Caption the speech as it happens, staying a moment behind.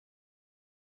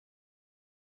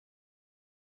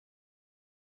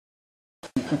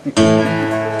Late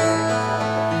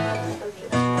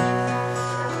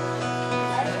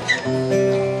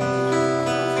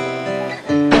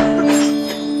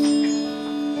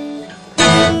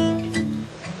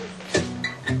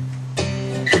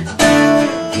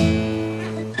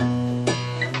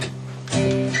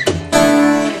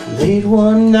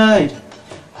one night,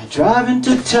 I drive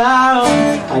into town.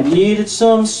 I needed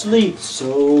some sleep,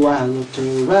 so I looked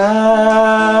around.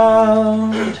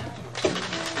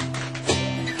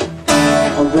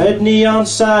 A red neon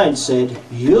sign said,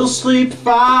 "You'll sleep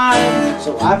fine."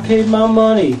 So I paid my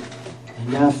money,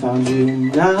 and I found room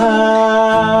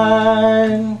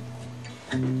 9.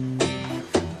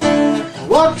 I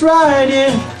walked right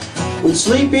in with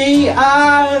sleepy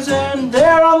eyes, and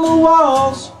there on the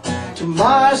walls, to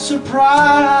my surprise,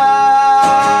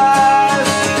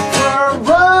 were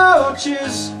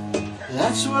roaches.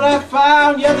 That's what I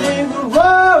found. Yeah, they were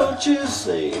roaches.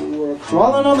 They were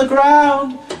crawling on the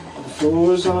ground, on the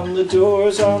floors, on the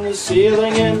doors, on the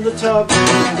ceiling, in the tub.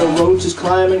 The roaches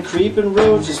climbing, creeping,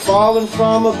 roaches falling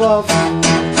from above.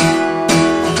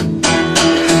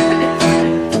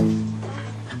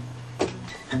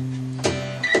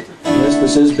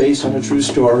 This is based on a true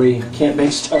story. Can't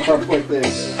make stuff up like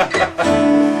this.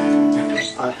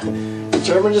 I'm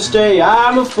determined to stay.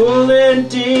 I'm a fool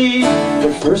indeed.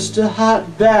 But first a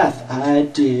hot bath I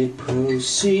did proceed.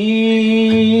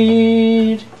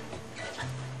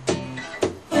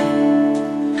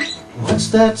 What's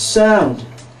that sound?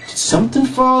 Did something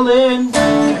fall in?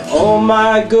 Oh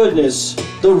my goodness,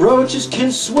 the roaches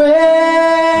can swim.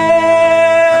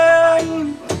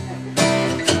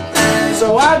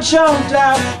 So I jumped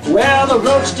out, well the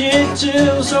roach did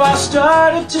too. So I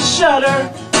started to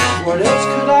shudder, what else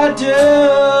could I do?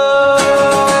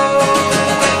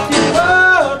 The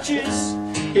roaches,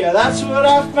 yeah that's what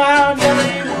I found. Yeah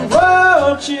they were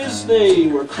roaches, they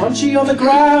were crunchy on the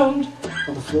ground,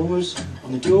 on the floors,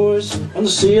 on the doors, on the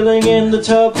ceiling, in the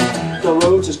tub. The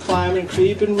roaches climbing,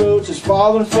 creeping, roaches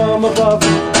falling from above.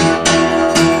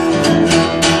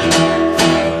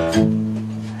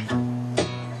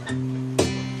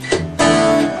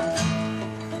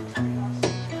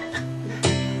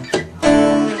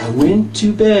 I went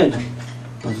to bed,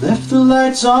 but left the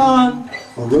lights on,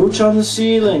 a roach on the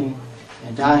ceiling,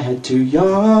 and I had to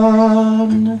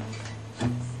yawn.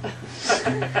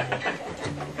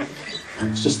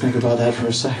 Let's just think about that for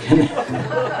a second.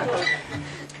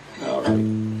 Alright.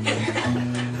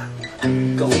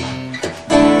 Go.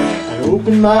 I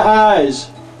opened my eyes,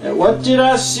 and what did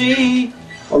I see?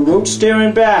 A roach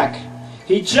staring back.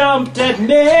 He jumped at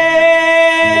me.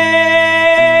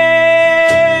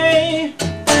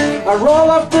 I rolled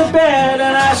up the bed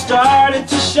and I started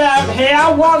to shout, hey,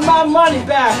 I want my money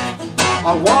back.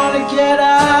 I want to get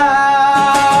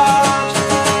out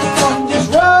from these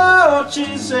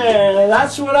roaches. And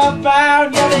that's what I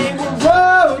found. Yeah, they were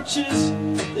roaches.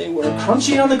 They were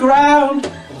crunchy on the ground,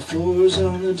 on the floors,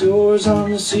 on the doors,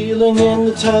 on the ceiling, in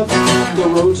the tub. The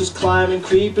roaches climbing,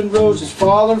 creeping, roaches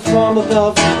falling from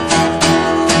above.